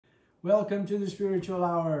Welcome to the Spiritual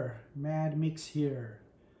Hour. Mad Mix here.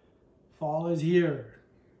 Fall is here.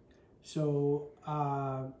 So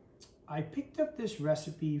I picked up this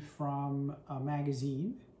recipe from a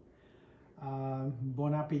magazine,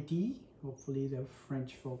 Bon Appetit. Hopefully the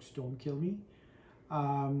French folks don't kill me.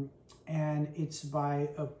 And it's by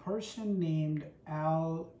a person named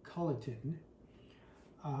Culliton.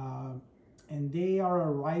 And they are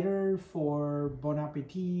a writer for Bon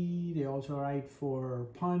Appetit. They also write for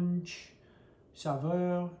Punch,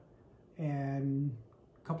 Sour, and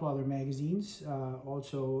a couple other magazines.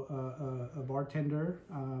 Also a bartender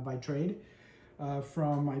by trade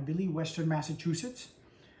from, I believe, Western Massachusetts.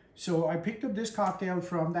 So I picked up this cocktail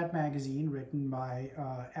from that magazine written by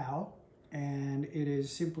Al, and it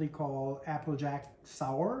is simply called Applejack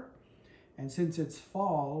Sour. And since it's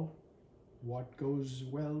fall, what goes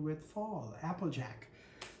well with fall? Applejack.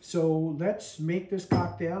 So let's make this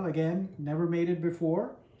cocktail. Again, never made it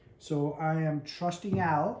before. So I am trusting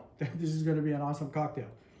Al that this is going to be an awesome cocktail.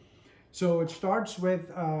 So it starts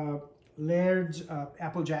with Laird's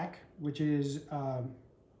Applejack, which is a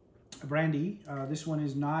brandy. This one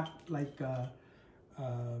is not like,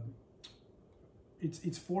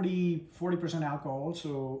 it's 40% alcohol,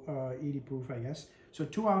 so 80 proof, I guess. So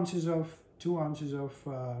 2 ounces of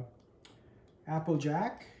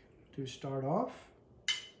Applejack to start off,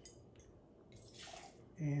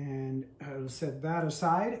 and I'll set that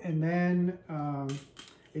aside. And then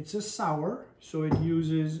it's a sour, so it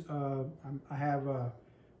uses I have a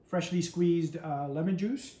freshly squeezed lemon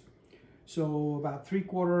juice, so about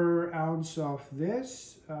 3/4 ounce of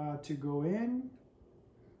this to go in.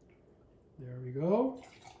 There we go.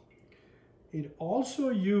 It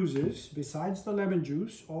also uses, besides the lemon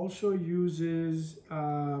juice, also uses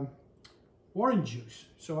orange juice.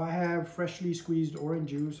 So I have freshly squeezed orange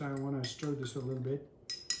juice. I want to stir this a little bit.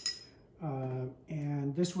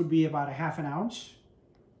 And this would be about 1/2 ounce.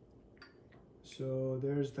 So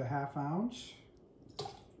there's the 1/2 ounce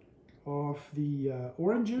of the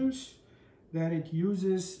orange juice. Then it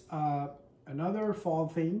uses another fall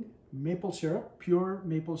thing, maple syrup, pure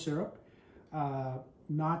maple syrup,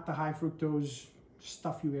 not the high fructose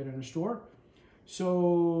stuff you get in a store.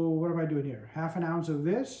 So what am I doing here? 1/2 ounce of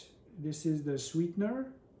this. This is the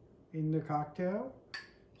sweetener in the cocktail.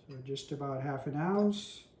 So just about 1/2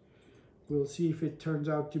 ounce. We'll see if it turns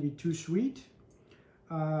out to be too sweet.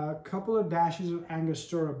 A couple of dashes of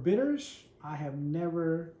Angostura bitters. I have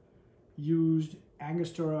never used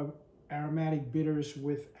Angostura aromatic bitters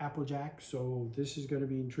with Applejack, so this is going to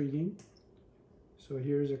be intriguing. So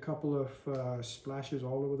here's a couple of splashes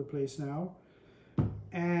all over the place now.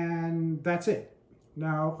 And that's it.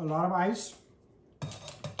 Now a lot of ice.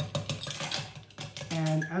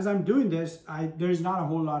 And as I'm doing this, there's not a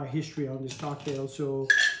whole lot of history on this cocktail, so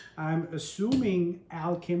I'm assuming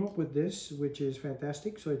Al came up with this, which is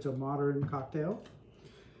fantastic. So it's a modern cocktail.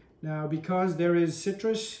 Now, because there is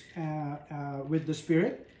citrus with the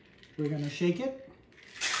spirit, we're going to shake it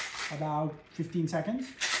about 15 seconds.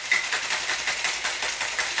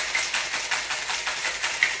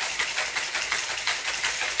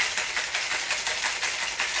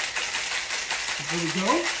 There we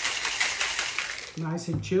go. Nice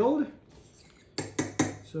and chilled.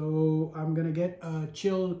 So I'm gonna get a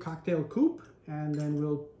chilled cocktail coupe, and then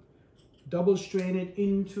we'll double strain it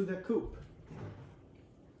into the coupe.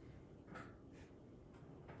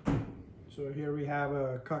 So here we have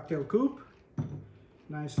a cocktail coupe,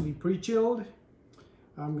 nicely pre-chilled.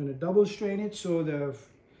 I'm gonna double strain it so the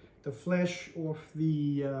flesh of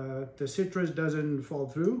the citrus doesn't fall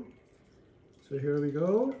through. So here we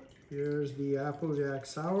go. Here's the Applejack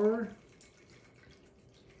Sour.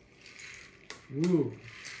 Ooh.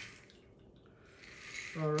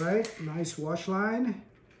 All right, nice wash line.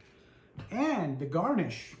 And the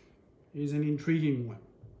garnish is an intriguing one.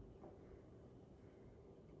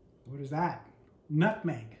 What is that?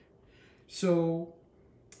 Nutmeg. So,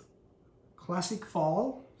 classic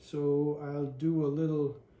fall. So I'll do a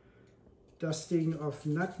little dusting of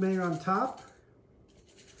nutmeg on top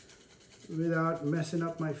without messing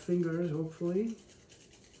up my fingers, hopefully.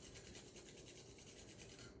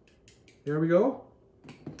 There we go.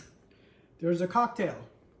 There's a cocktail.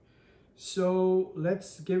 So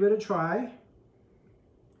let's give it a try.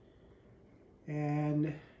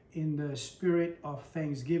 And in the spirit of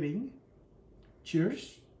Thanksgiving,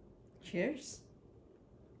 cheers. Cheers.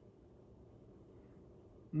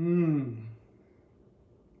 Nice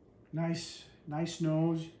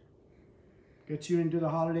nose. Gets you into the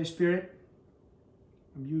holiday spirit.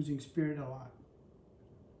 I'm using spirit a lot.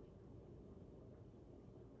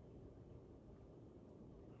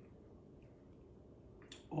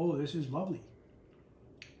 Oh, this is lovely.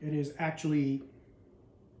 It is actually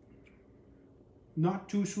not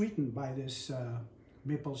too sweetened by this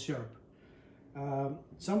maple syrup.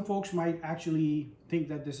 Some folks might actually think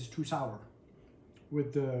that this is too sour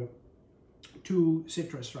with the two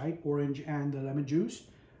citrus, right? Orange and the lemon juice.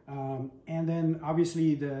 And then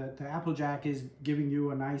obviously the Applejack is giving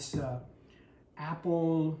you a nice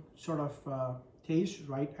apple sort of taste,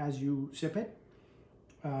 right, as you sip it.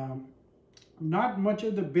 Not much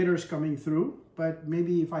of the bitters coming through, but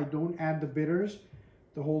maybe if I don't add the bitters,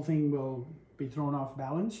 the whole thing will be thrown off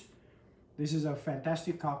balance. This is a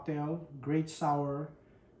fantastic cocktail, great sour,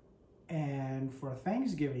 and for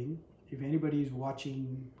Thanksgiving, if anybody is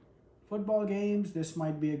watching football games, this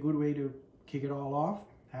might be a good way to kick it all off.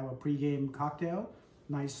 Have a pre-game cocktail,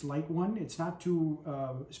 nice light one. It's not too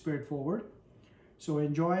spirit forward. So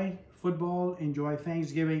enjoy football, enjoy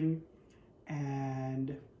Thanksgiving,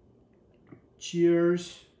 and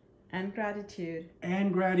cheers. And gratitude.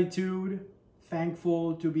 And gratitude.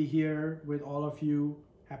 Thankful to be here with all of you.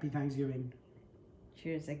 Happy Thanksgiving.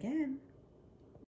 Cheers again.